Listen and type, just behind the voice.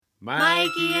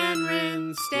Mikey and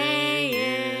Rin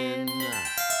stay in.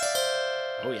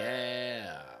 Oh,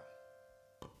 yeah.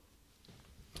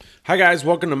 Hi, guys.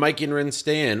 Welcome to Mikey and Rin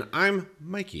Stay In. I'm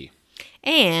Mikey.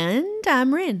 And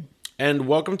I'm Rin. And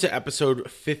welcome to episode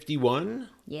 51.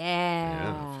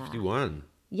 Yeah. 51.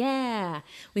 Yeah.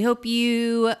 We hope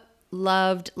you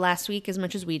loved last week as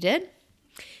much as we did.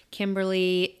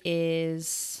 Kimberly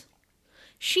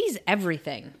she's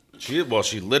everything. She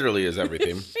literally is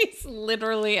everything. She's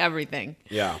literally everything.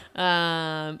 Yeah.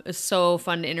 It was so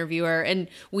fun to interview her. And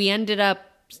we ended up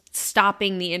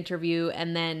stopping the interview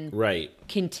and then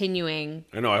continuing.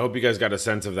 I know. I hope you guys got a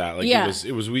sense of that.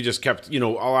 It was, we just kept, a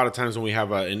lot of times when we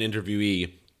have an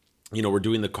interviewee, we're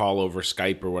doing the call over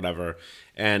Skype or whatever.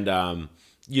 And,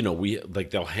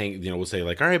 they'll hang, we'll say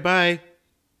like, all right, bye.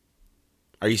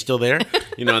 Are you still there?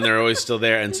 And they're always still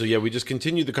there. And so, we just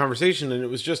continued the conversation, and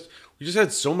we just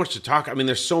had so much to talk. I mean,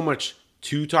 there's so much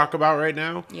to talk about right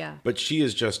now. Yeah. But she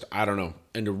is just, I don't know,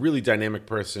 and a really dynamic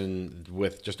person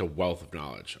with just a wealth of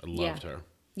knowledge. I loved her.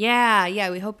 Yeah.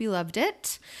 We hope you loved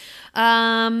it.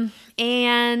 And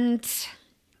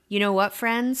you know what,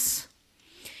 friends?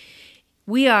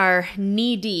 We are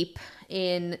knee deep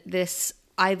in this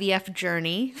IVF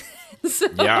journey.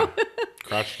 Yeah.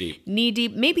 Crotch deep. Knee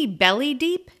deep, maybe belly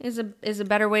deep is a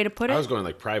better way to put it. I was going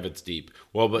like privates deep.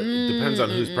 Well, but it depends on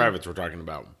whose privates we're talking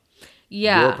about.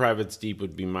 Yeah. Your privates deep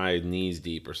would be my knees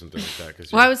deep or something like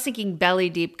that. Well, I was thinking belly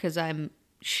deep because I'm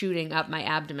shooting up my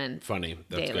abdomen. Funny.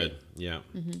 That's daily. Good. Yeah.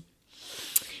 Mm-hmm.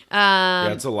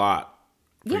 Yeah, it's a lot.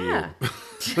 Yeah.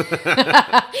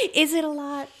 Is it a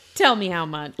lot? Tell me how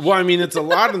much. Well, I mean, it's a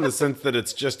lot in the sense that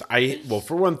it's just,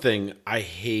 for one thing, I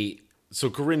hate, so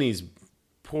Corinne's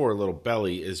poor little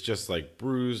belly is just like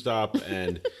bruised up,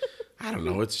 and I don't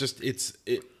know, it's just,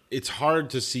 it's hard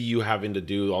to see you having to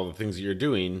do all the things that you're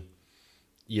doing,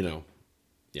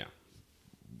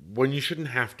 when you shouldn't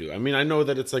have to. I mean, I know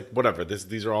that it's like, whatever,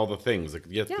 these are all the things, like,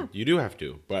 you do have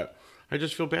to, but I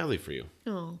just feel badly for you.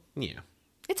 Oh. Yeah.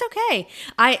 It's okay.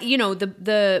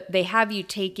 They have you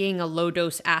taking a low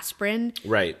dose aspirin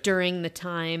during the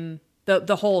time,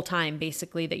 the whole time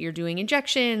basically that you're doing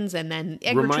injections and then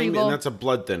egg retrieval. And that's a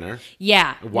blood thinner.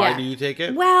 Yeah. Why do you take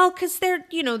it? Well, because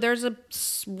there's a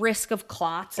risk of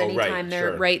clots anytime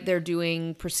they're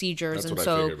doing procedures, that's what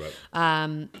I figured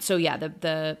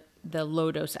about. The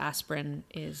low dose asprin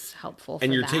is helpful.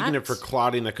 And you're taking it for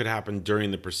clotting that could happen during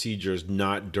the procedures,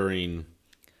 not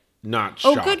shots.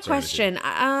 Oh, good question.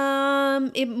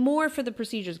 More for the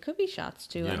procedures. Could be shots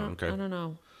too. Yeah, I don't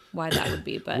know why that would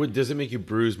be, but does it make you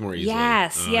bruise more easily?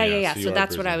 Yes, yeah. So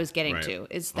that's what I was getting right. to.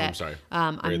 Is that I'm sorry.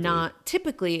 I'm not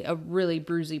typically a really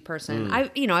bruisey person.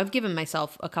 I've given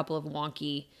myself a couple of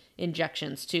wonky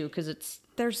injections too, because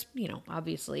there's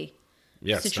obviously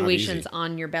situations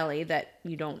on your belly that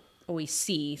you don't always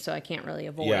see, so I can't really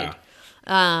avoid.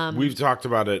 Yeah. We've talked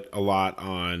about it a lot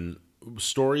on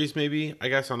stories, maybe, I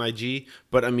guess, on IG.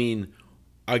 But I mean,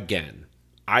 again,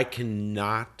 I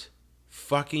cannot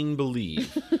fucking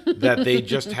believe that they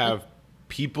just have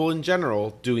people in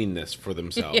general doing this for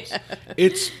themselves. Yeah.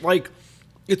 It's like,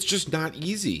 it's just not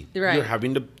easy. Right. You're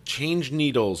having to change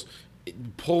needles,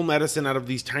 pull medicine out of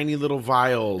these tiny little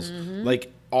vials,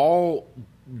 like all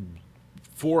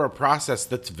for a process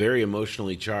that's very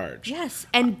emotionally charged. Yes,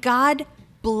 and God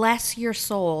bless your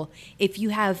soul if you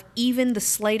have even the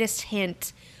slightest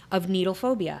hint of needle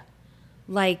phobia.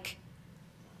 Like,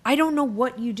 I don't know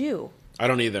what you do. I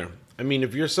don't either. I mean,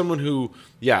 if you're someone who,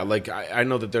 I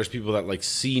know that there's people that like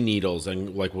see needles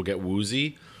and like will get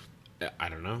woozy. I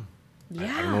don't know.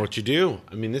 Yeah. I don't know what you do.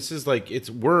 I mean, this is like,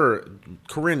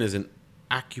 Corinne is an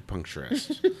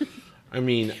acupuncturist. I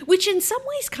mean, which in some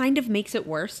ways kind of makes it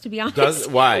worse, to be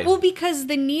honest. Why? Well, because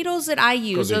the needles that I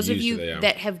use, those of you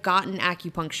that have gotten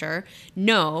acupuncture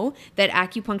know that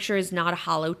acupuncture is not a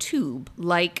hollow tube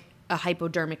like a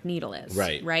hypodermic needle is.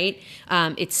 Right?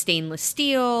 It's stainless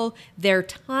steel. They're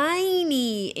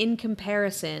tiny in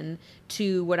comparison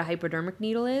to what a hypodermic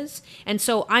needle is. And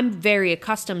so I'm very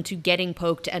accustomed to getting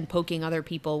poked and poking other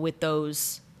people with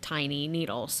those tiny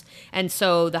needles. And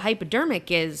so the hypodermic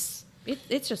is...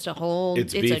 It's just a whole.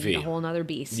 It's beefy. A whole nother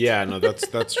beast. Yeah, no,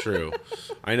 that's true.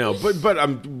 I know, but what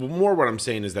I'm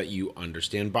saying is that you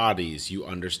understand bodies, you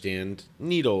understand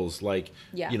needles. Like,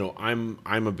 I'm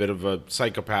a bit of a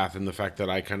psychopath in the fact that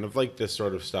I kind of like this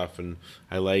sort of stuff, and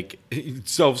I like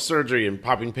self-surgery and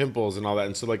popping pimples and all that.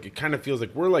 And so, like, it kind of feels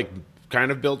like we're like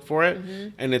kind of built for it,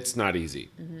 and it's not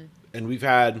easy. And we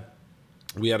had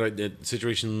a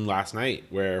situation last night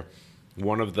where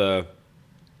one of the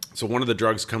So one of the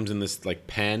drugs comes in this like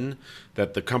pen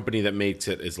that the company that makes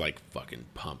it is like fucking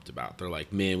pumped about. They're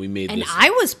like, man, we made and this. And I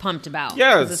was pumped about.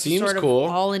 Yeah, it seems sort of cool.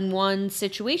 All-in-one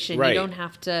situation. Right. You don't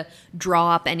have to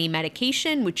draw up any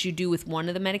medication, which you do with one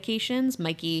of the medications.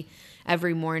 Mikey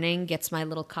every morning gets my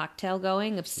little cocktail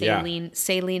going of saline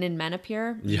and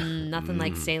Menopur. Yeah. Nothing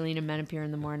like saline and Menopur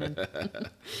in the morning.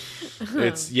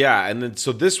 And then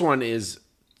so this one is.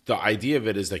 The idea of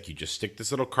it is like you just stick this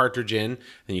little cartridge in,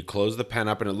 and you close the pen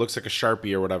up, and it looks like a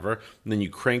Sharpie or whatever. And then you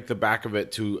crank the back of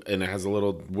it and it has a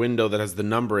little window that has the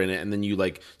number in it. And then you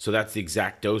so that's the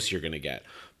exact dose you're going to get.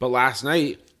 But last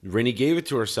night, Rinny gave it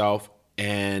to herself,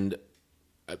 and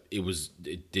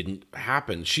it didn't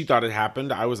happen. She thought it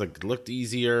happened. I was like, it looked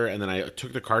easier. And then I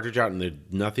took the cartridge out,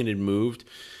 and nothing had moved.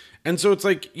 And so it's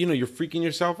like, you're freaking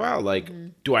yourself out. Like,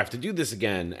 do I have to do this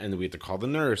again? And then we have to call the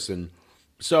nurse. And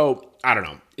so, I don't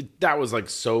know. That was like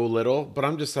so little, but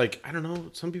I'm just like, I don't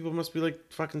know. Some people must be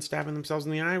like fucking stabbing themselves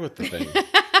in the eye with the thing.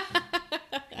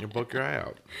 You poke your eye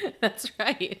out. That's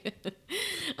right.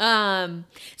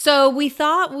 So we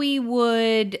thought we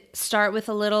would start with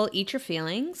a little Eat Your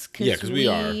Feelings. Yeah, because we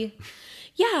are.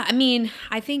 Yeah, I mean,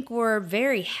 I think we're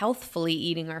very healthfully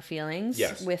eating our feelings.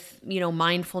 Yes. With,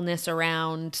 mindfulness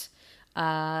around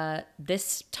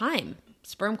this time.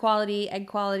 Sperm quality, egg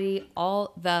quality,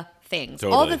 all the things.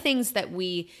 Totally. All the things that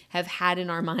we have had in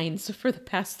our minds for the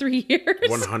past 3 years.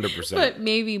 100%. But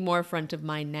maybe more front of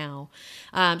mind now.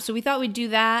 So we thought we'd do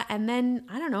that, and then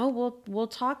I don't know. We'll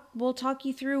talk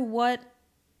you through what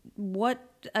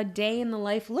a day in the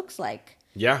life looks like.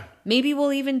 Yeah. Maybe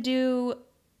we'll do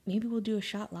a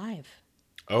shot live.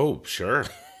 Oh, sure.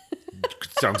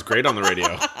 Sounds great on the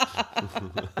radio.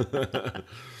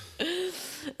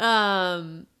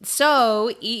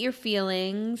 So Eat Your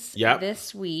Feelings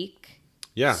this week.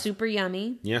 Yeah. Super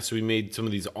yummy. Yeah, so we made some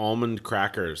of these almond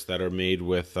crackers that are made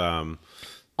with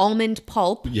almond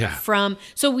pulp. Yeah.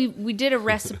 So we did a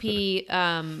recipe.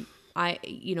 I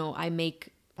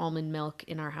make almond milk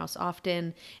in our house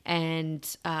often,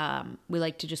 and we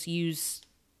like to just use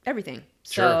everything.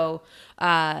 Sure.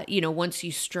 So, once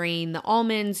you strain the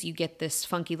almonds, you get this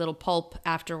funky little pulp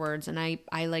afterwards. And I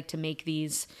like to make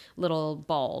these little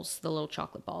balls, the little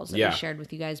chocolate balls that I shared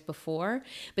with you guys before.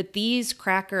 But these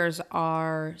crackers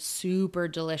are super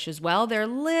delicious. Well, they're a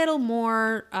little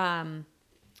more time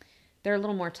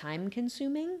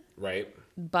consuming. Right.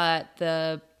 But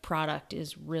the product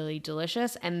is really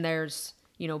delicious. And there's,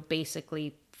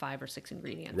 basically 5 or 6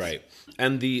 ingredients. Right.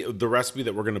 And the recipe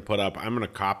that we're going to put up, I'm going to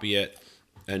copy it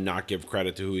and not give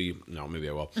credit to no, maybe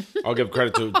I will. I'll give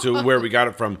credit to where we got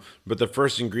it from. But the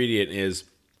first ingredient is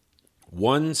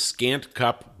 1 scant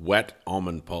cup wet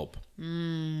almond pulp.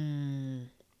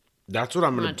 That's what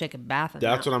I'm going to take a bath in.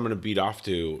 That's what I'm going to beat off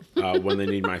to when they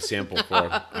need my sample for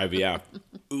IVF.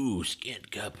 Ooh,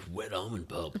 scant cup wet almond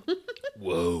pulp.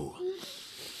 Whoa.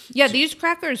 Yeah, these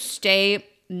crackers stay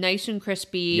nice and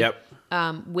crispy. Yep.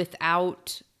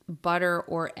 Without butter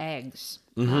or eggs.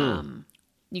 Mm-hmm.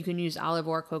 You can use olive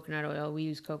or coconut oil. We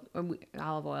use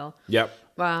olive oil. Yep.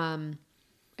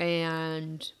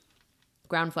 And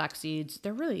ground flax seeds.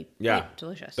 They're really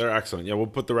delicious. They're excellent. Yeah, we'll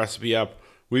put the recipe up.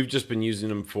 We've just been using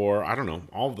them for, I don't know,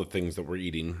 all the things that we're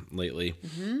eating lately.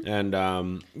 Mm-hmm. And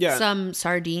some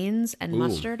sardines and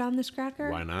mustard on this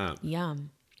cracker. Why not?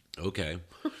 Yum. Okay.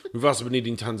 We've also been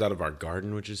eating tons out of our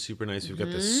garden, which is super nice. We've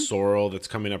got this sorrel that's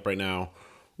coming up right now.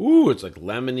 Ooh, it's like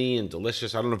lemony and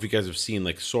delicious. I don't know if you guys have seen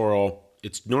like sorrel.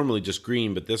 It's normally just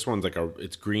green, but this one's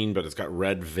it's green, but it's got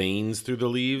red veins through the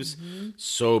leaves. Mm-hmm.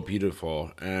 So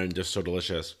beautiful and just so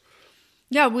delicious.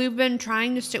 Yeah, we've been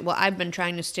trying to stick. Well, I've been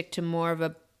trying to stick to more of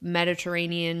a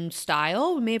Mediterranean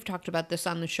style. We may have talked about this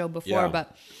on the show before,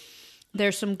 but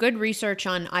there's some good research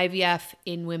on IVF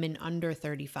in women under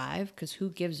 35, because who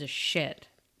gives a shit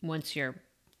once you're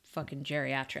fucking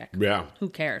geriatric? Yeah. Who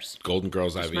cares? Golden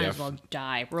Girls IVF. Might as well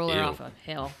die. Roll her off a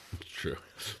hill. True.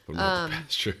 Put them out the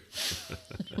pasture.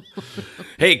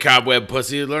 Hey, cobweb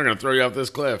pussy, they're going to throw you off this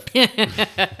cliff.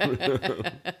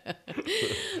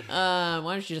 Why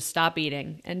don't you just stop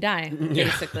eating and die,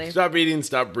 basically? Stop eating,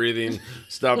 stop breathing,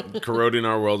 stop corroding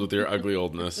our world with your ugly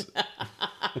oldness.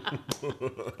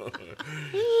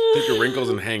 Take your wrinkles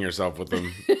and hang yourself with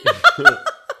them.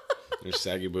 Your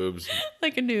saggy boobs.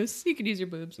 Like a noose. You could use your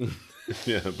boobs.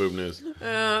 Yeah, a boob noose.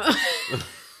 A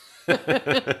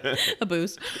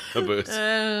boost. A boost.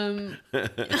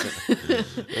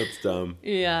 That's dumb.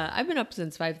 Yeah, I've been up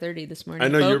since 5:30 this morning. I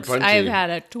know, folks. you're punchy. I've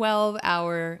had a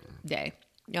 12-hour day,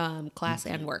 class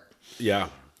and work. Yeah.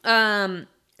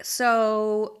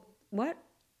 So what?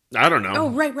 I don't know. Oh,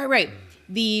 right.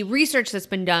 The research that's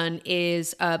been done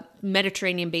is a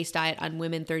Mediterranean-based diet on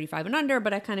women 35 and under,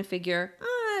 but I kind of figure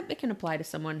it can apply to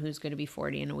someone who's going to be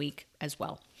 40 in a week as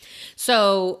well.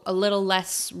 So a little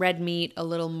less red meat, a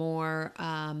little more,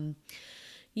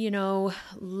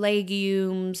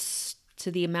 legumes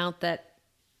to the amount that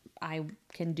I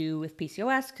can do with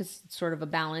PCOS, because it's sort of a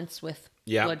balance with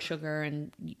blood sugar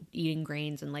and eating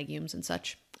grains and legumes and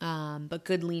such. But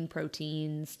good lean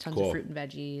proteins, tons of fruit and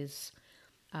veggies.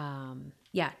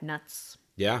 Nuts.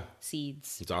 Yeah.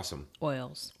 Seeds. It's awesome.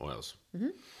 Oils. Mm-hmm.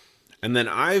 And then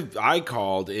I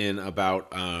called in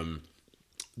about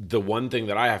the one thing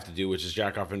that I have to do, which is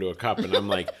jack off into a cup. And I'm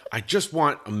like, I just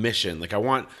want a mission. Like, I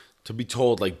want to be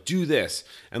told, like, do this.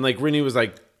 And like, Rinny was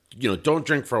like, don't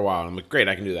drink for a while. I'm like, great,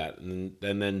 I can do that. And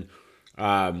then,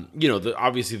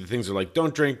 obviously the things are like,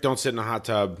 don't drink, don't sit in a hot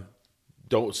tub,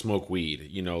 don't smoke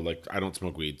weed. Like, I don't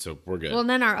smoke weed, so we're good. Well, and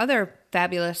then our other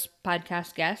fabulous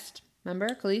podcast guest,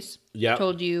 remember, Khalees? Yeah.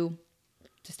 Told you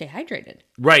to stay hydrated.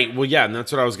 Right. Well, yeah, and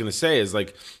that's what I was going to say is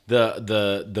like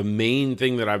the main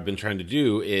thing that I've been trying to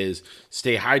do is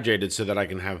stay hydrated so that I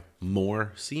can have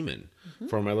more semen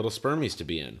for my little spermies to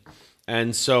be in.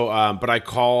 And so, but I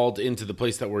called into the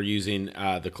place that we're using,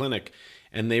 the clinic,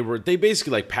 and they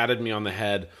basically like patted me on the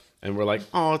head and were like,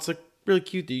 "Oh, it's like really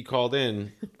cute that you called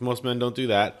in. Most men don't do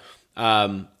that."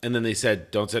 And then they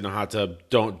said, "Don't sit in a hot tub.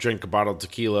 Don't drink a bottle of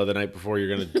tequila the night before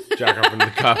you're going to jack off into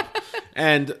the cup."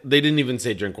 And they didn't even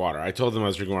say drink water. I told them I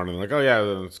was drinking water, and they're like, "Oh yeah,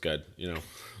 that's good,"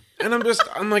 And I'm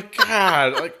like,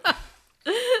 God, like,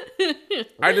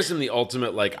 I just am the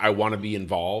ultimate, like, I want to be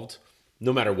involved,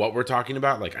 no matter what we're talking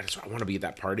about. Like, I want to be at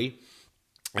that party.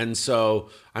 And so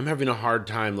I'm having a hard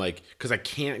time, like, because I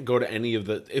can't go to any of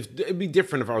it'd be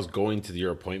different if I was going to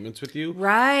your appointments with you.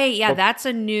 Right. Yeah, that's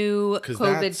a new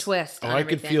COVID twist. I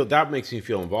could feel, that makes me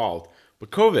feel involved.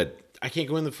 But COVID, I can't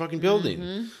go in the fucking building.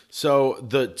 Mm-hmm. So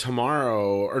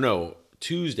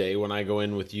Tuesday, when I go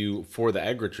in with you for the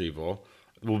egg retrieval,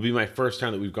 will be my first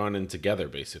time that we've gone in together,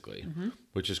 basically,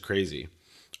 which is crazy.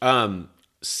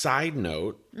 Side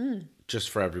note, just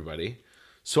for everybody.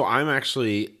 So I'm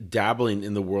actually dabbling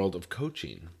in the world of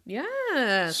coaching.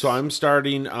 Yes. So I'm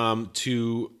starting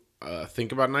to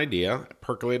think about an idea,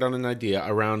 percolate on an idea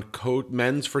around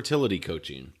men's fertility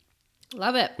coaching.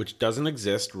 Love it. Which doesn't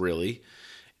exist really.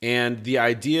 And the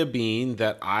idea being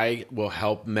that I will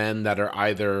help men that are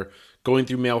either going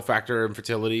through male factor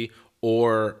infertility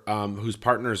or whose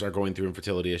partners are going through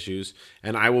infertility issues.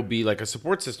 And I will be like a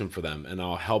support system for them. And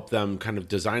I'll help them kind of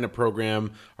design a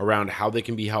program around how they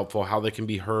can be helpful, how they can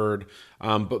be heard.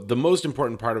 But the most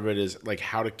important part of it is like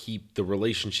how to keep the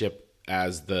relationship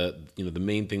as the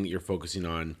main thing that you're focusing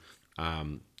on,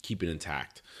 keeping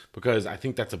intact. Because I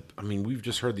think we've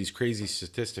just heard these crazy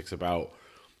statistics about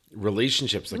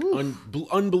relationships, like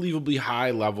unbelievably high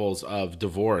levels of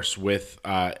divorce with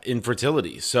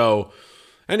infertility. So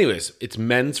anyways, it's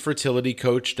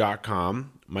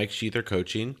mensfertilitycoach.com, Mike Sheether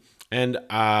Coaching, and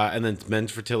then it's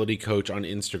Men's Fertility Coach on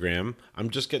Instagram. I'm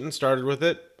just getting started with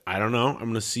it. I don't know. I'm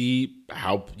going to see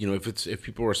how, if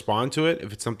people respond to it,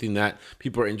 if it's something that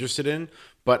people are interested in.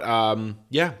 But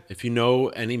if you know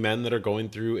any men that are going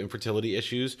through infertility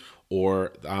issues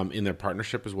or in their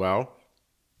partnership as well,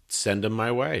 send them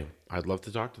my way. I'd love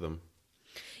to talk to them.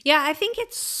 Yeah, I think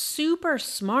it's super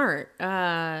smart.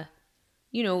 Not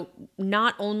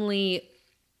only,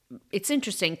 it's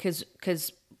interesting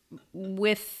because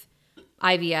with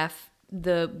IVF,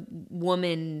 the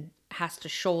woman has to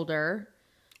shoulder.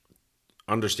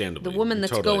 Understandably. The woman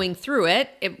that's going through it,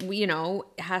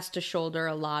 has to shoulder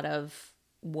a lot of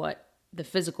what the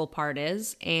physical part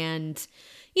is. And,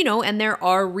 and there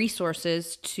are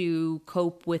resources to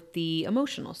cope with the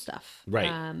emotional stuff. Right.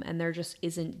 And there just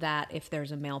isn't that if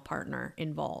there's a male partner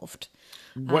involved.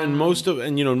 When most of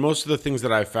the things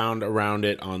that I found around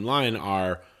it online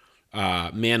are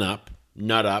man up,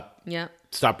 nut up,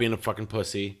 stop being a fucking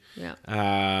pussy,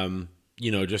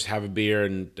 just have a beer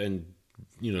and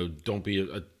don't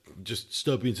be just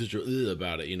stop being such a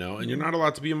about it, and you're not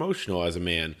allowed to be emotional as a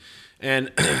man.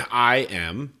 And I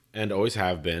am and always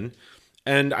have been.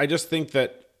 And I just think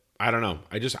that, I don't know.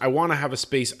 I want to have a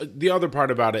space. The other part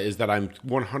about it is that I'm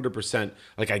 100%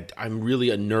 like I'm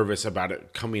really nervous about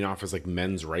it coming off as like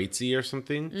men's rightsy or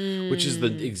something, which is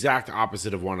the exact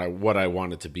opposite of what I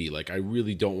want it to be. Like I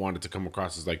really don't want it to come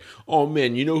across as like, oh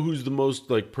man, you know who's the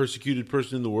most like persecuted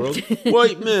person in the world?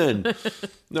 White men.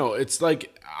 No, it's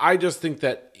like I just think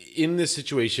that in this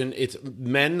situation, it's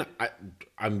men.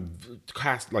 I'm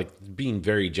cast like being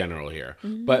very general here,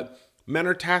 but men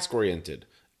are task oriented,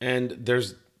 and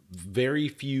there's very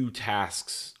few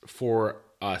tasks for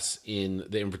us in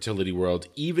the infertility world,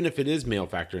 even if it is male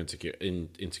factor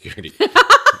insecurity.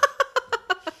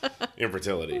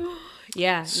 Infertility.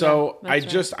 Yeah. So I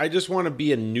just want to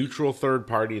be a neutral third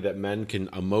party that men can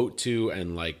emote to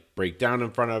and like break down in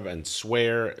front of and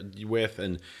swear with,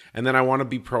 and then I want to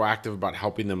be proactive about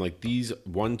helping them. Like these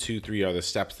 1, 2, 3 are the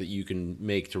steps that you can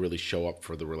make to really show up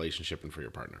for the relationship and for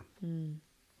your partner.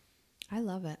 I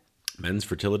love it.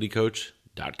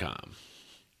 Mensfertilitycoach.com.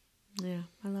 Yeah,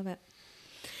 I love it.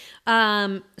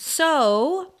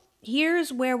 So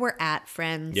here's where we're at,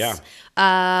 friends. Yeah.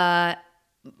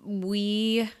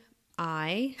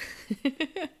 I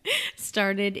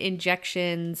started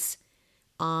injections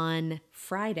on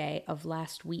Friday of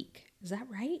last week. Is that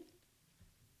right?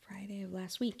 Friday of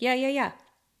last week. Yeah.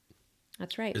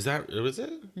 That's right. Was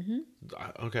it? Mm-hmm.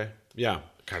 Okay. Yeah.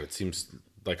 God, it seems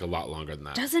like a lot longer than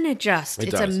that. Doesn't it just?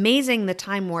 It's amazing the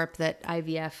time warp that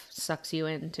IVF sucks you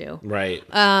into. Right.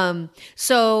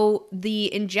 So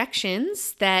the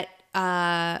injections that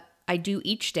I do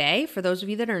each day, for those of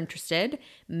you that are interested,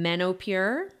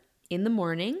 Menopure in the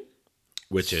morning.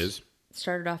 Which is?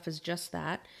 Started off as just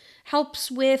that. Helps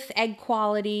with egg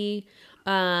quality.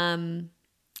 And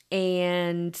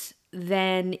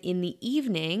then in the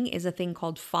evening is a thing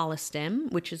called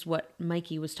Follistim, which is what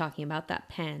Mikey was talking about, that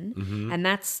pen. Mm-hmm. And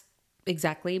that's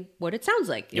exactly what it sounds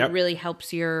like. Yep. It really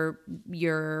helps your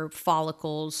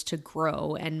follicles to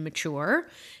grow and mature.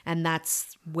 And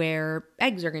that's where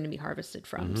eggs are going to be harvested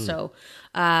from. Mm-hmm. So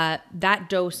that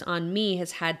dose on me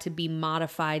has had to be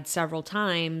modified several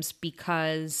times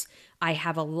because I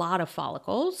have a lot of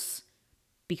follicles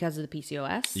because of the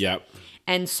PCOS. Yep.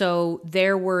 And so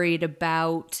they're worried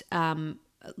about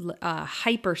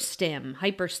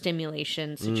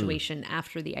hyperstimulation situation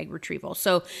after the egg retrieval.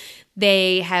 So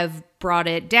they have brought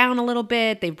it down a little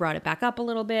bit. They've brought it back up a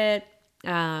little bit.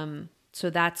 So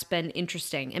that's been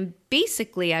interesting. And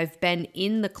basically, I've been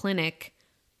in the clinic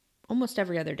almost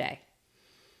every other day,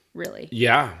 really.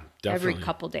 Yeah, definitely. Every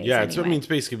couple days. Yeah, anyway. So it means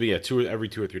basically, every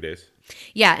 2 or 3 days.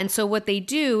 Yeah, and so what they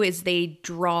do is they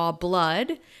draw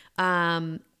blood,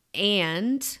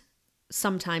 and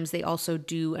sometimes they also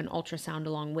do an ultrasound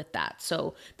along with that.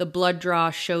 So the blood draw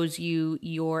shows you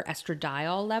your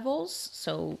estradiol levels.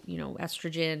 So,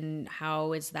 estrogen,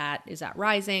 how is that? Is that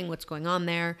rising? What's going on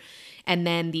there? And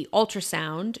then the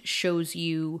ultrasound shows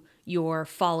you your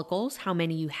follicles, how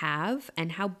many you have,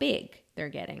 and how big they're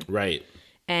getting. Right.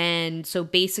 And so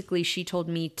basically she told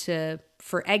me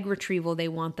for egg retrieval, they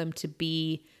want them to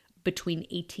be between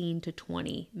 18 to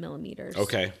 20 millimeters.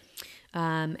 Okay.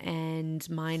 And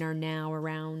mine are now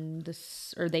around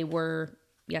this, or they were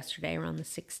yesterday around the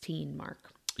 16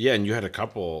 mark. Yeah. And you had a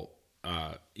couple,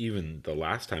 even the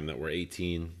last time, that were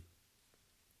 18.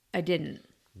 I didn't.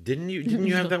 Didn't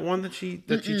you have that one that she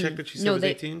checked that she said was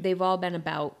 18? They've all been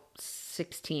about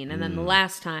 16. And then the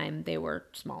last time they were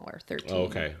smaller, 13. Oh,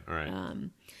 okay. All right.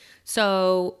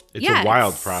 So it's a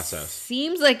wild process.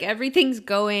 Seems like everything's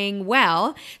going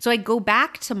well. So I go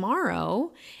back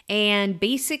tomorrow and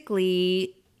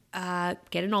basically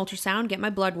get an ultrasound, get my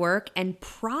blood work, and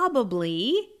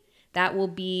probably that will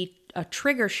be a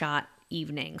trigger shot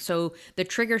evening. So the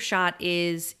trigger shot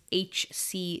is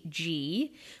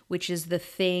HCG, which is the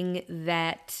thing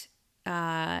that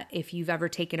if you've ever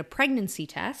taken a pregnancy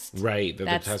test, right?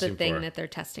 That's the thing that they're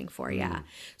testing for. Yeah.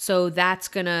 So that's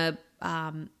gonna.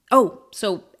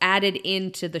 So added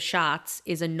into the shots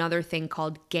is another thing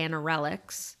called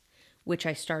Ganirelix, which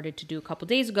I started to do a couple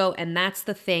days ago. And that's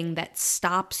the thing that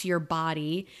stops your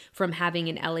body from having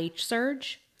an LH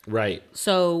surge. Right.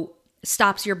 So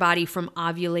stops your body from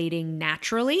ovulating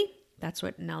naturally. That's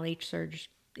what an LH surge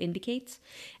indicates.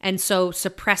 And so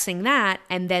suppressing that,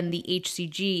 and then the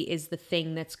HCG is the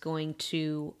thing that's going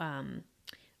to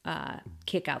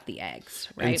kick out the eggs,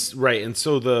 right? And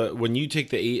so when you take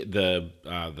the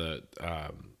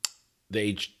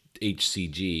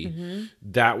HCG,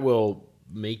 that will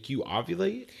make you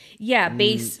ovulate? Yeah,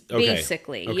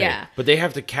 basically, okay. Yeah. But they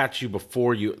have to catch you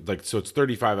before you, so it's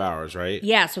 35 hours, right?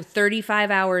 Yeah, so 35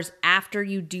 hours after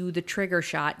you do the trigger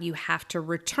shot, you have to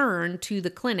return to the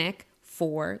clinic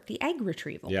for the egg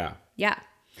retrieval. Yeah. Yeah.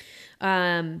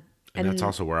 And that's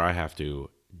also where I have to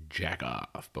jack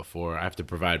off before I have to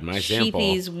provide my sample.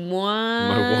 Sheepy's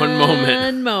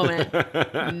one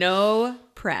moment. No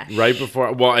pressure. Right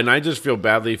before, and I just feel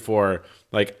badly for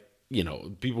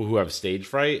people who have stage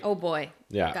fright. Oh boy.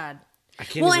 Yeah. God. I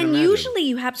can't even imagine. Usually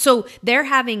you have, so they're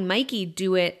having Mikey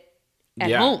do it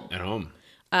at home. At home.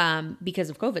 Because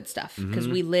of COVID stuff, because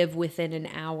we live within an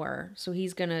hour. So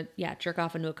he's going to, jerk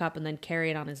off into a cup and then carry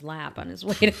it on his lap on his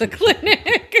way to the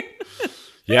clinic.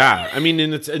 Yeah, I mean,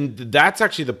 and that's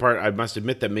actually the part I must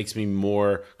admit that makes me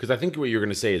more, because I think what you're going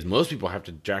to say is most people have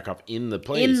to jack off in the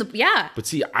place. Yeah. But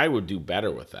see, I would do better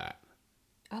with that.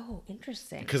 Oh,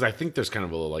 interesting. Because I think there's kind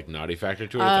of a little like naughty factor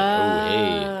to it. It's like,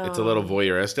 hey, it's a little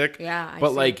voyeuristic. Yeah,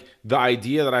 but like the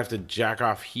idea that I have to jack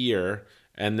off here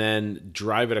and then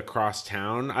drive it across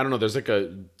town, I don't know. There's like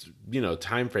a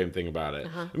time frame thing about it.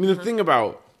 I mean, the thing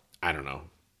about, I don't know,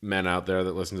 men out there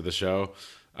that listen to the show,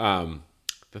 the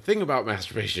thing about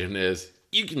masturbation is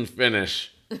you can finish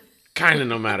kind of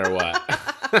no matter what.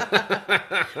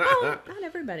 Oh, not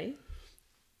everybody.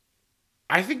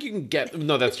 I think you can get...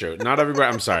 No, that's true. Not everybody...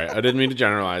 I'm sorry. I didn't mean to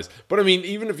generalize. But I mean,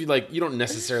 even if you like... You don't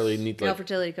necessarily need to...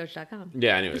 Malefertilitycoach.com.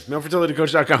 Yeah, anyways.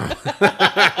 Malefertilitycoach.com.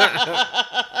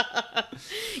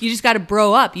 You just got to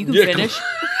bro up. You can finish.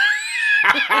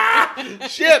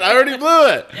 Shit, I already blew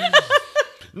it.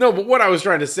 No, but what I was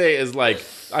trying to say is like...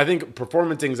 I think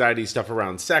performance anxiety stuff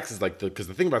around sex is like... Because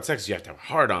the thing about sex is you have to have a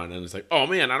hard on. And it's like, oh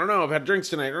man, I don't know. I've had drinks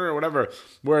tonight or whatever.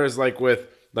 Whereas like with...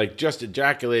 Like just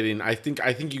ejaculating, I think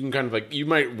you can kind of like you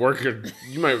might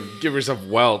give yourself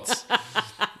welts,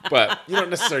 but you don't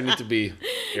necessarily need to be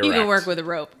erect. You can work with a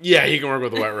rope. Yeah, you can work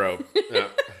with a wet rope. Yeah.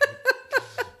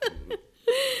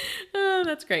 Oh,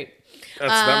 that's great. That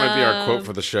might be our quote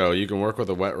for the show. You can work with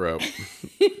a wet rope.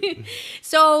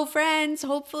 So, friends,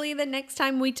 hopefully the next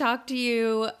time we talk to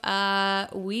you,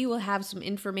 we will have some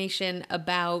information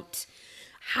about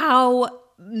how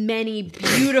many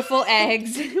beautiful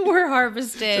eggs were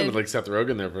harvested. Sounded like Seth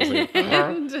Rogen there for a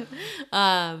second.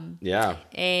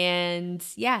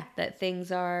 That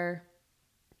things are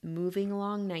moving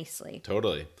along nicely.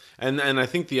 Totally. And I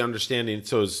think the understanding,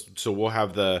 so we'll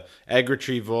have the egg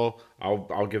retrieval.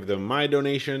 I'll give them my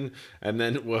donation, and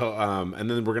then we're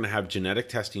gonna have genetic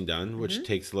testing done, which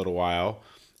takes a little while.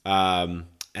 And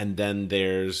then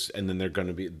they're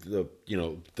gonna be the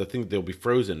thing, they'll be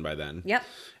frozen by then. Yep.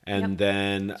 And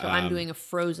then... So I'm doing a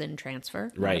frozen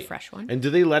transfer, not a fresh one. And do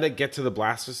they let it get to the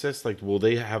blastocyst? Like, will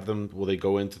they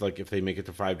go into, like, if they make it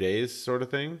to 5 days sort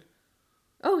of thing?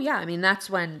 Oh, yeah. I mean,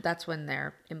 that's when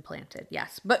they're implanted,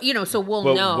 yes. But, so we'll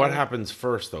know. But what happens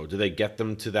first, though? Do they get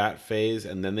them to that phase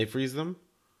and then they freeze them?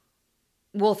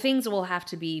 Well, things will have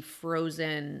to be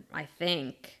frozen, I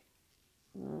think,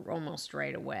 almost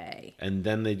right away. And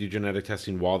then they do genetic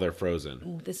testing while they're frozen.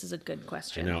 Ooh, this is a good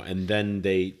question. I know. And then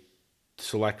they...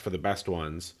 select for the best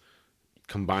ones,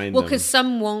 combine them. Well, because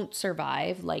some won't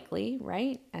survive, likely,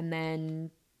 right? And then...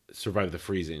 survive the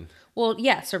freezing. Well,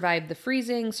 yeah, survive the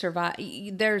freezing,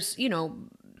 there's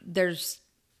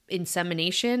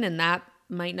insemination, and that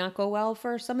might not go well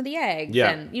for some of the eggs. Yeah.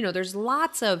 And, there's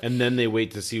lots of... And then they wait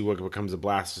to see what becomes a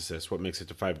blastocyst, what makes it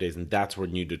to 5 days, and that's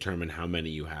when you determine how many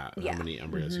you have, how many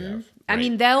embryos you have. Right. I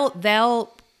mean,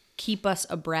 they'll keep us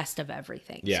abreast of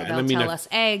everything. Yeah, so they'll tell us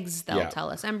eggs, they'll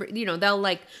tell us they'll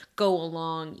like go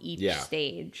along each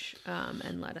stage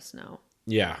and let us know.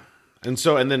 Yeah. And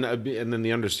so and then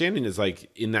the understanding is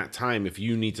like in that time, if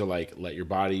you need to like let your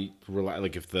body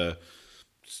like if the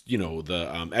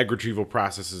egg retrieval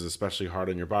process is especially hard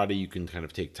on your body, you can kind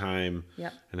of take time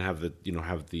and have the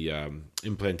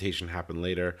implantation happen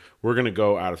later. We're going to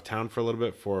go out of town for a little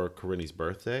bit for Corinne's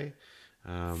birthday.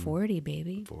 40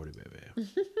 baby.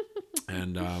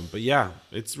 And but yeah,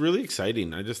 it's really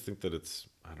exciting. I just think that it's,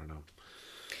 I don't know.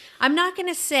 I'm not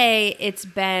gonna say it's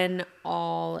been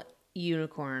all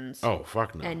unicorns. Oh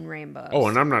fuck no. And rainbows. Oh,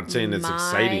 and I'm not saying it's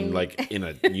exciting like in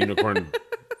a unicorn.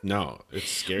 No, it's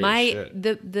scary as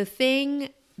shit. The thing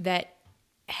that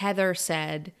Heather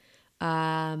said,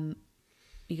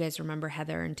 you guys remember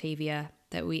Heather and Tavia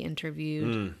that we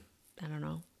interviewed? I don't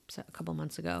know, a couple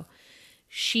months ago.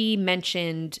 She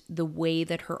mentioned the way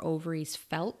that her ovaries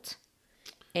felt,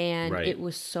 and it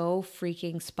was so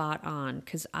freaking spot on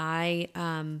because I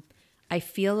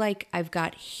feel like I've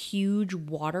got huge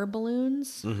water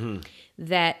balloons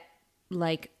that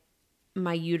like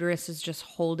my uterus is just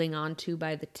holding onto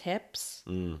by the tips,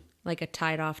 like a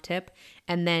tied off tip,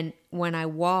 and then when I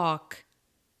walk,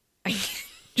 I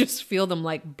just feel them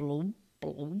like bloom,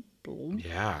 bloom, bloom.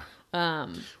 Yeah.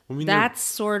 That's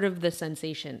sort of the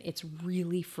sensation. It's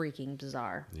really freaking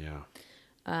bizarre. Yeah.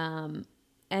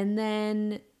 And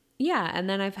then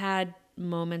I've had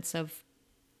moments of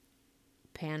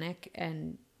panic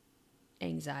and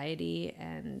anxiety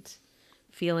and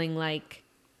feeling like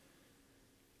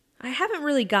I haven't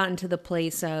really gotten to the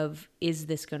place of, is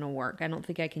this going to work? I don't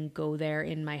think I can go there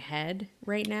in my head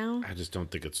right now. I just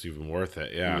don't think it's even worth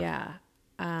it. Yeah.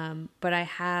 Yeah. But I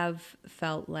have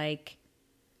felt like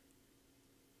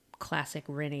classic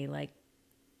Rennie, like,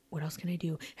 what else can I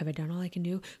do? Have I done all I can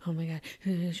do? Oh my God.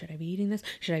 Should I be eating this?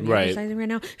 Should I be exercising right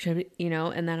now? Should I be,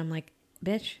 and then I'm like,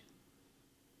 bitch,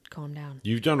 calm down.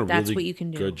 You've done a really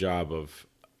good job of,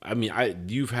 I mean,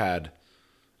 you've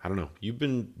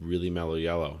been really mellow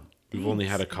yellow We've only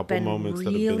had a couple moments that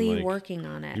have been really working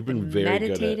on it. You've been very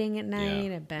meditating good at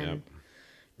night. I've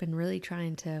been really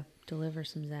trying to deliver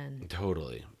some Zen.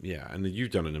 Totally. Yeah. And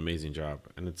you've done an amazing job.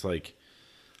 And it's like,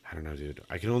 I don't know, dude.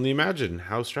 I can only imagine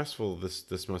how stressful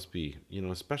this must be. You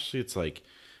know, especially it's like,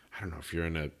 I don't know if you're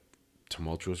in a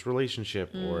tumultuous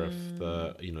relationship or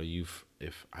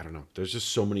if I don't know. There's just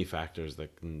so many factors that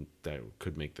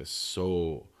could make this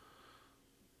so.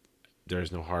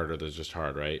 There's no hard or there's just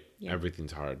hard, right? Yeah.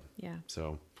 Everything's hard. Yeah.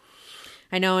 So.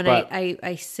 I know, and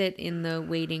I sit in the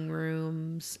waiting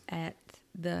rooms at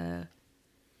the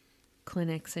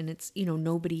clinics, and it's, you know,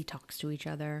 nobody talks to each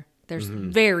other. There's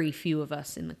very few of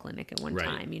us in the clinic at one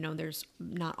time. You know, there's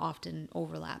not often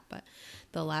overlap, but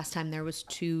the last time there was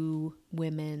 2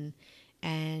 women,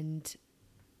 and,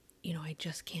 you know, I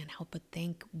just can't help but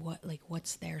think,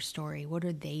 what's their story? What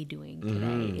are they doing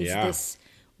today? Is this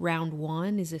round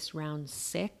 1? Is this round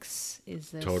 6?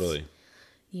 Is this totally?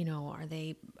 You know, are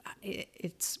they?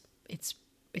 It's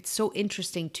so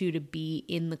interesting too to be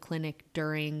in the clinic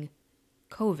during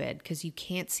COVID because you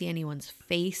can't see anyone's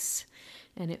face,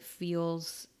 and it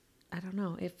feels, I don't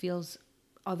know, it feels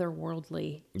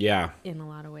otherworldly. Yeah. In a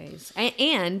lot of ways,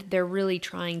 and they're really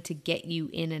trying to get you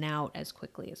in and out as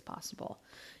quickly as possible,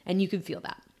 and you can feel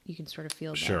that. You can sort of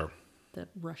feel the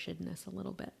rushedness a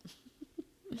little bit.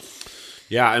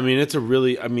 Yeah, I mean, it's a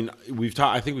really. I mean,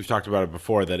 I think we've talked about it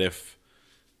before that if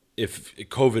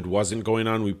COVID wasn't going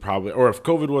on, if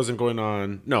COVID wasn't going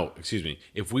on,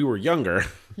 if we were younger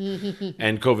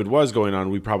and COVID was going on,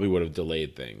 we probably would have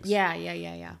delayed things.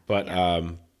 Yeah. But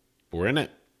we're in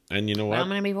it. And you know what? I'm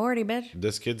going to be 40, bitch.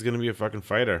 This kid's going to be a fucking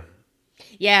fighter.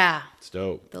 Yeah. It's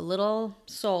dope. The little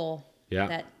soul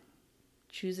that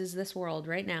chooses this world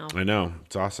right now. I know.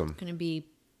 It's awesome. Going to be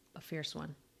a fierce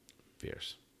one.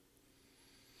 Fierce.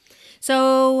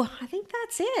 So I think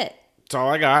that's it. That's all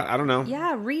I got. I don't know.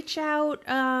 Yeah, reach out with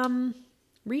them.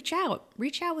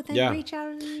 Yeah. Reach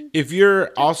out. If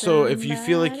you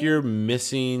feel like you're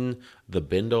missing the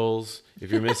bindles,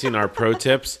 if you're missing our pro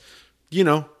tips, you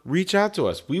know, reach out to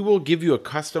us. We will give you a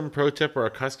custom pro tip or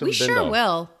a custom bindle. We sure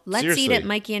will. Let's eat at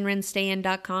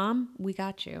MikeyandRinStayIn.com. We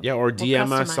got you. Yeah, or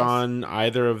DM us on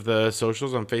either of the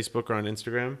socials on Facebook or on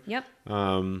Instagram. Yep.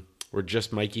 We're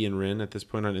just Mikey and Rin at this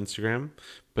point on Instagram.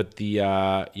 But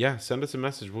send us a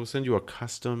message. We'll send you a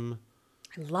custom.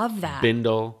 I love that.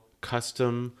 Bindle,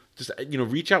 custom. Just, you know,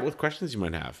 reach out with questions you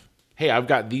might have. Hey, I've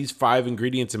got these 5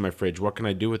 ingredients in my fridge. What can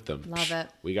I do with them? Love it.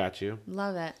 We got you.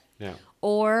 Love it. Yeah.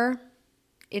 Or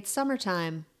it's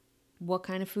summertime. What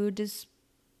kind of food does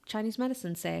Chinese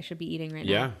medicine say I should be eating right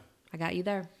now? Yeah. I got you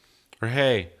there. Or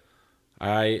hey,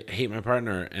 I hate my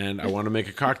partner and I want to make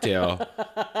a cocktail.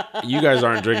 You guys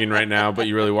aren't drinking right now, but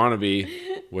you really want to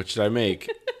be. What should I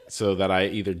make so that I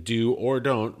either do or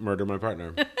don't murder my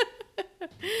partner?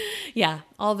 Yeah,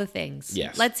 all the things.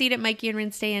 Yes. Let's eat at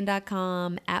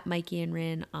MikeyandRinStayIn.com, at Mikey and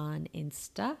Rin on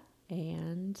Insta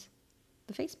and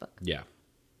the Facebook. Yeah.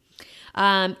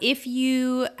 If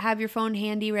you have your phone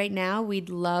handy right now, we'd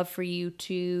love for you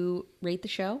to rate the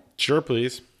show. Sure,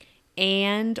 please.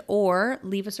 And or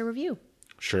leave us a review.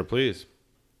 Sure, please.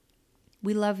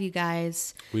 We love you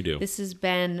guys. We do. This has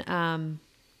been,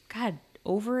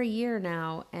 over a year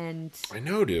now. And I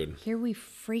know, dude. Here we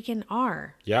freaking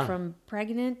are. Yeah. From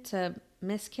pregnant to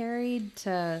miscarried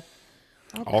to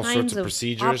all kinds sorts of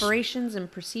procedures. Operations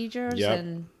and procedures. Yep.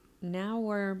 And now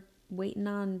we're waiting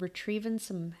on retrieving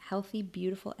some healthy,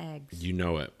 beautiful eggs. You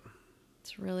know it.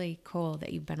 It's really cool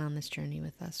that you've been on this journey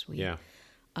with us. We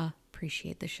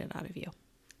appreciate the shit out of you.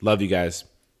 Love you guys.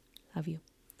 Love you.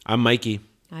 I'm Mikey.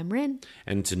 I'm Rin.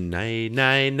 And tonight,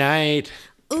 night.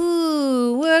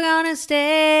 Ooh, we're gonna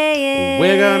stay in.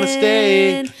 We're gonna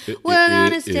stay. We're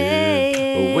gonna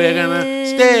stay in. We're gonna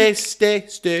stay in. Stay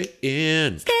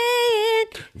in.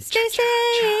 Stay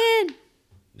in.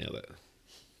 Nailed it.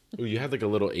 Ooh, you had like a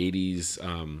little 80s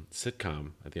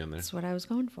sitcom at the end there. That's what I was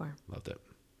going for. Loved it.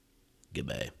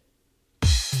 Goodbye.